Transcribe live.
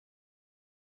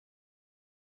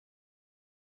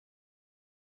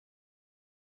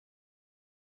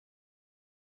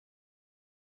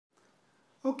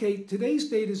Okay, today's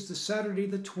date is the Saturday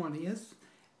the 20th,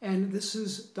 and this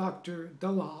is Dr.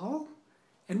 Dalal.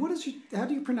 And how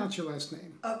do you pronounce your last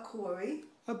name? Corey.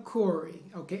 Corey.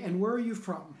 Okay, and where are you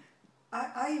from?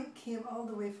 I came all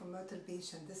the way from Myrtle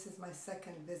Beach, and this is my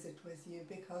second visit with you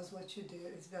because what you do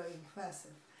is very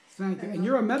impressive. Thank you. And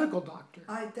you're a medical doctor.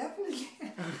 I definitely,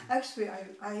 actually,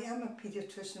 I am a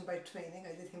pediatrician by training.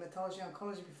 I did hematology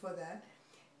oncology before that,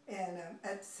 and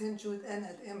at St. Jude and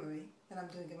at Emory, and I'm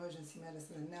doing emergency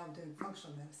medicine, and now I'm doing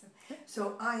functional medicine.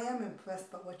 So I am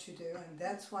impressed by what you do, and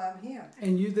that's why I'm here.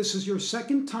 And this is your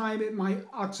second time at my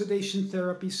oxidation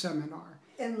therapy seminar.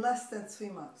 In less than 3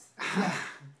 months. Yeah.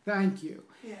 Thank you.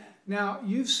 Yeah. Now,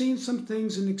 you've seen some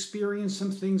things and experienced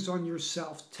some things on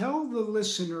yourself. Tell the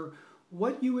listener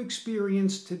what you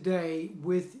experienced today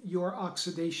with your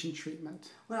oxidation treatment.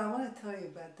 Well, I want to tell you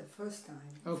about the first time.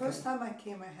 Okay. The first time I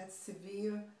came, I had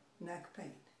severe neck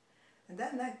pain. And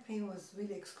that neck pain was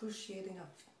really excruciating.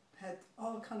 I've had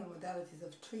all kinds of modalities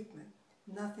of treatment.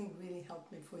 Nothing really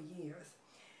helped me for years.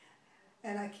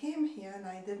 And I came here and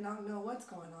I did not know what's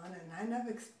going on, and I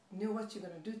never knew what you're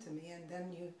going to do to me, and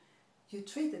then you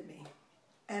treated me.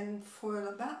 And for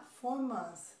about 4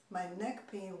 months, my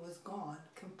neck pain was gone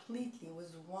completely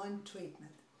with one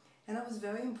treatment. And I was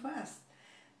very impressed.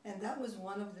 And that was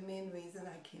one of the main reasons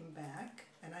I came back,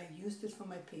 and I used it for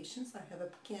my patients. I have a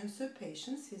cancer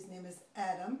patient. His name is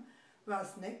Adam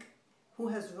Rosnick, who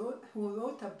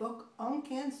wrote a book on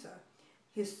cancer.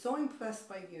 He's so impressed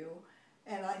by you,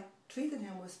 and I treated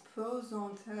him with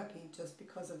prolozone therapy just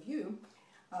because of you,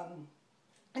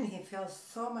 and he feels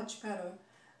so much better.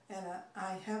 And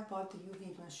I have bought the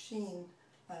UV machine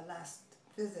last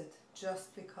visit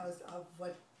just because of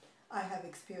what I have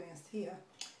experienced here.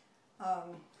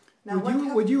 Now,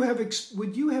 would you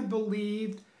have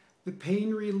believed the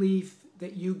pain relief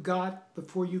that you got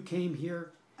before you came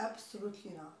here?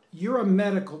 Absolutely not. You're a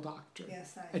medical doctor.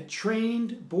 Yes, I am. A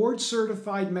trained,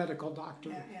 board-certified medical doctor.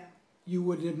 Yeah, yeah. You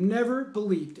would have never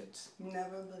believed it.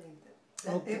 Never believed it.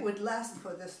 That Okay. it would last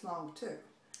for this long, too.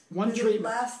 One treatment. It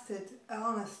lasted,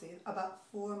 honestly, about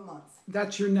 4 months.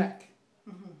 That's your neck.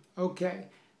 Mm-hmm. Okay.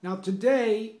 Now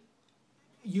today,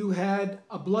 you had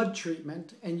a blood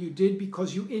treatment, and you did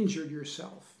because you injured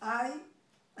yourself. I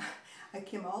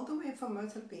came all the way from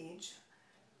Myrtle Beach,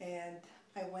 and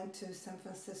I went to San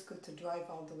Francisco to drive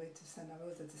all the way to Santa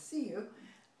Rosa to see you,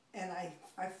 and I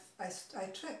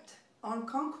tripped on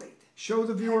concrete. Show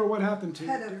the viewer what happened to you.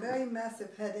 Had a very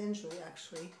massive head injury,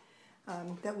 actually.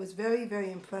 That was very,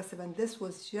 very impressive, and this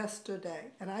was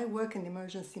yesterday. And I work in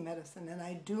emergency medicine, and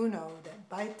I do know that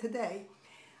by today,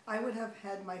 I would have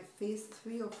had my face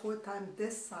 3 or 4 times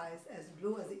this size, as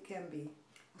blue as it can be.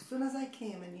 As soon as I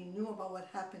came and you knew about what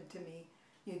happened to me,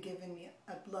 you're giving me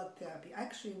a blood therapy.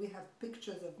 Actually, we have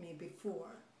pictures of me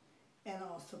before and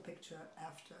also picture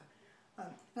after.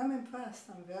 I'm impressed.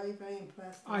 I'm very, very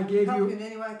impressed. I gave help you in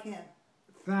any way I can.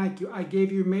 Thank you. I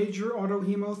gave you major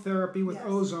autohemotherapy with Yes.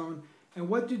 ozone. And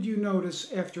what did you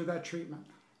notice after that treatment?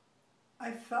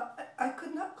 I felt I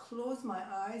could not close my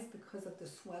eyes because of the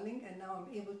swelling, and now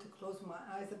I'm able to close my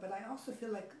eyes. But I also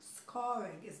feel like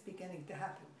scarring is beginning to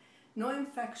happen. No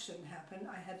infection happened.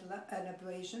 I had an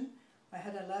abrasion, I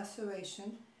had a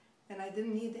laceration, and I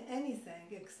didn't need anything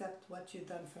except what you've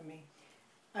done for me.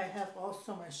 I have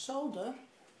also my shoulder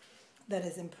that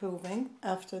is improving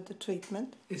after the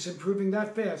treatment. It's improving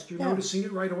that fast. You're Yeah. noticing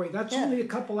it right away. That's Yeah. only a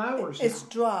couple hours It's now.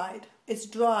 dried. It's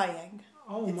drying.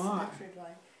 Oh, It's my. actually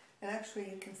drying. And actually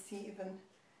you can see even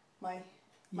my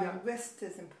Yeah. wrist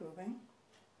is improving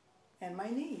and my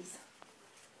knees.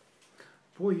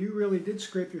 Boy, you really did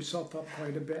scrape yourself up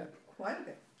quite a bit. Quite a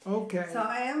bit. Okay. So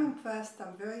I am impressed.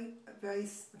 I'm very, very,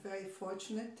 very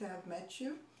fortunate to have met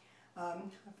you.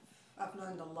 I've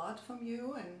learned a lot from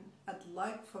you, and I'd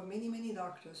like for many, many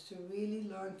doctors to really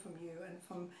learn from you and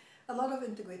from a lot of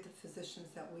integrated physicians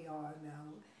that we are now.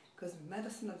 Because the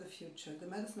medicine of the future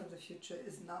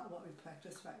is not what we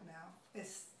practice right now.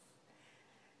 It's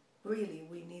really,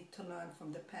 we need to learn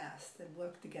from the past and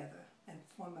work together and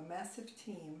form a massive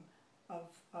team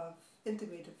of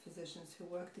integrated physicians who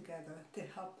work together to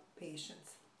help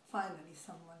patients. Finally,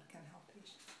 someone can help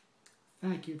patients.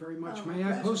 Thank you very much. Oh, May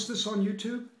my I post this on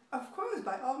YouTube? Of course,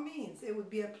 by all means. It would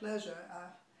be a pleasure.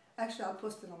 Actually, I'll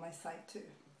post it on my site too,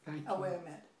 Thank you.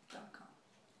 awaremed.com.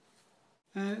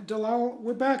 Dalal,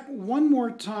 we're back one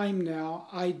more time now.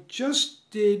 I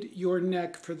just did your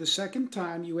neck for the second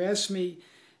time. You asked me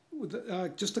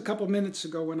just a couple minutes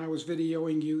ago when I was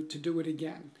videoing you to do it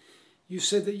again. you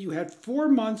said that you had 4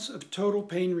 months of total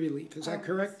pain relief. Is that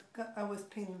correct? I was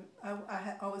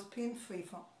pain free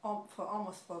for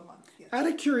almost 4 months. Yes. Out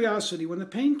of curiosity, when the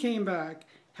pain came back,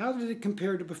 how did it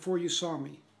compare to before you saw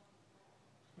me?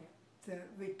 The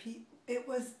repeat, it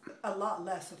was a lot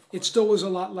less, of course. It still was a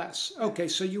lot less. Okay,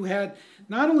 so you had,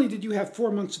 not only did you have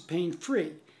 4 months of pain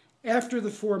free, after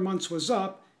the 4 months was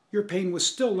up, your pain was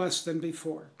still less than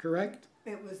before, correct?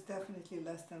 It was definitely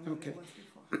less than what it was before.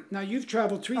 Now you've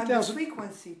traveled 3,000... And the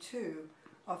frequency too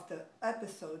of the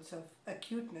episodes of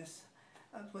acuteness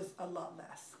was a lot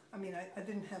less. I mean, I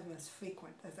didn't have them as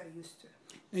frequent as I used to.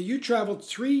 Now you traveled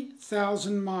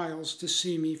 3,000 miles to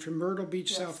see me from Myrtle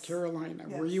Beach, Yes. South Carolina,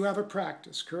 Yes. where you have a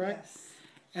practice, correct? Yes.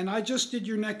 And I just did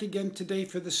your neck again today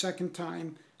for the second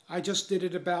time. I just did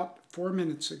it about 4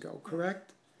 minutes ago,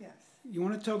 correct? Yes. You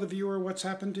want to tell the viewer what's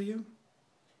happened to you?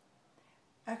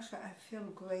 Actually, I feel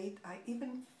great. I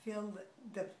even feel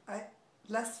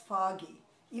less foggy.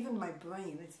 Even my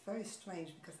brain, it's very strange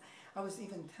because I was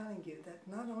even telling you that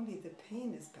not only the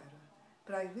pain is better,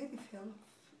 but I really feel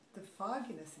the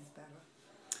fogginess is better.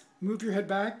 Move your head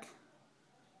back,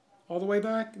 all the way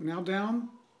back, now down.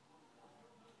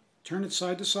 Turn it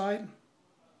side to side,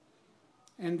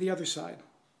 and the other side.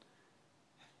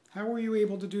 How were you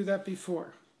able to do that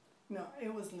before? No,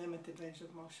 it was limited range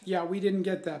of motion. Yeah, we didn't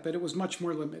get that, but it was much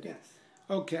more limited. Yes.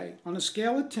 Okay, on a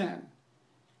scale of 10,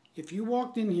 if you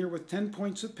walked in here with 10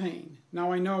 points of pain,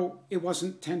 now I know it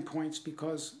wasn't 10 points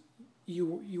because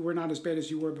you were not as bad as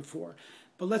you were before,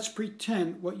 but let's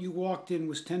pretend what you walked in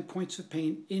was 10 points of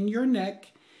pain in your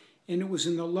neck, and it was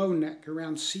in the low neck,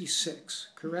 around C6,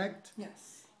 correct?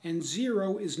 Yes. And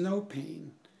 0 is no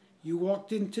pain. You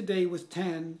walked in today with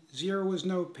 10, 0 is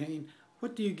no pain.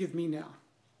 What do you give me now?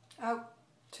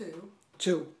 2.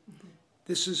 2. Mm-hmm.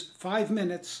 This is 5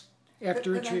 minutes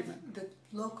after a treatment. The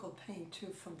local pain too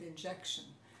from the injection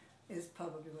is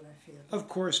probably what I feel. Of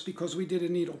course, because we did a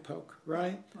needle poke,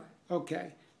 right? Right.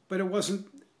 Okay. But it wasn't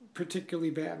particularly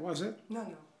bad, was it? No.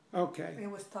 Okay. It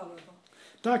was tolerable.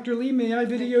 Dr. Lee, may I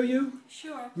video you?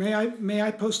 Sure. May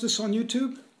I post this on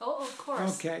YouTube? Oh, of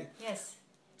course. Okay. Yes.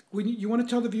 You want to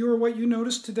tell the viewer what you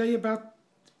noticed today about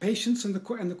patients and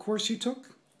the course you took?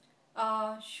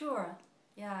 Sure.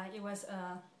 Yeah, it was.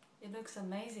 It looks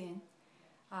amazing.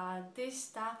 This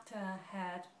doctor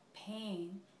had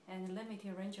pain and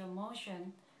limited range of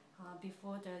motion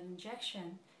before the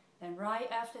injection, and right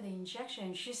after the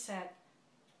injection, she said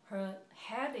her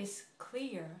head is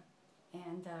clear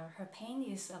and her pain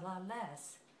is a lot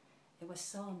less. It was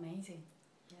so amazing.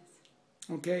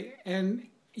 Yes. Okay, and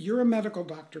you're a medical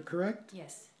doctor, correct?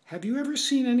 Yes. Have you ever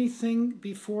seen anything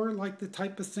before like the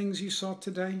type of things you saw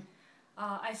today?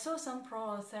 I saw some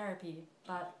prolotherapy,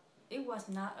 but it was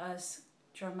not as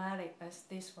dramatic as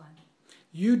this one.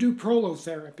 You do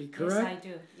prolotherapy, correct? Yes, I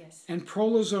do, yes. And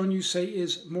prolozone, you say,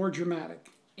 is more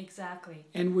dramatic. Exactly.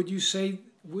 And would you say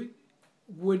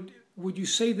would you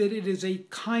say that it is a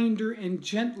kinder and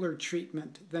gentler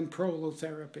treatment than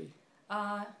prolotherapy?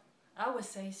 I would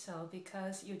say so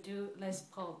because you do less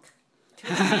poke to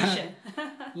the patient.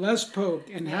 Less poke.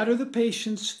 And how do the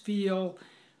patients feel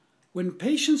when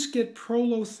patients get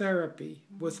prolotherapy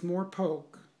with more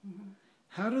poke?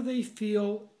 How do they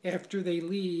feel after they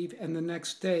leave and the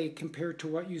next day compared to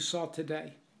what you saw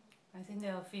today? I think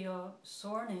they'll feel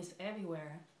soreness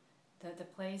everywhere, the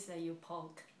place that you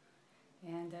poke.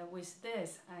 And with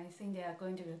this, I think they are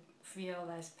going to feel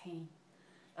less pain,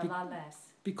 a lot less.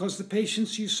 Because the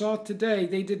patients you saw today,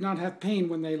 they did not have pain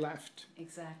when they left.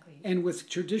 Exactly. And with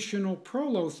traditional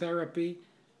prolotherapy,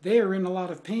 they are in a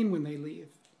lot of pain when they leave.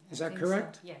 Is that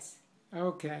correct? So. Yes.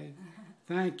 Okay.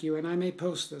 Thank you. And I may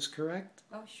post this, correct?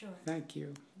 Oh, sure. Thank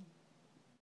you.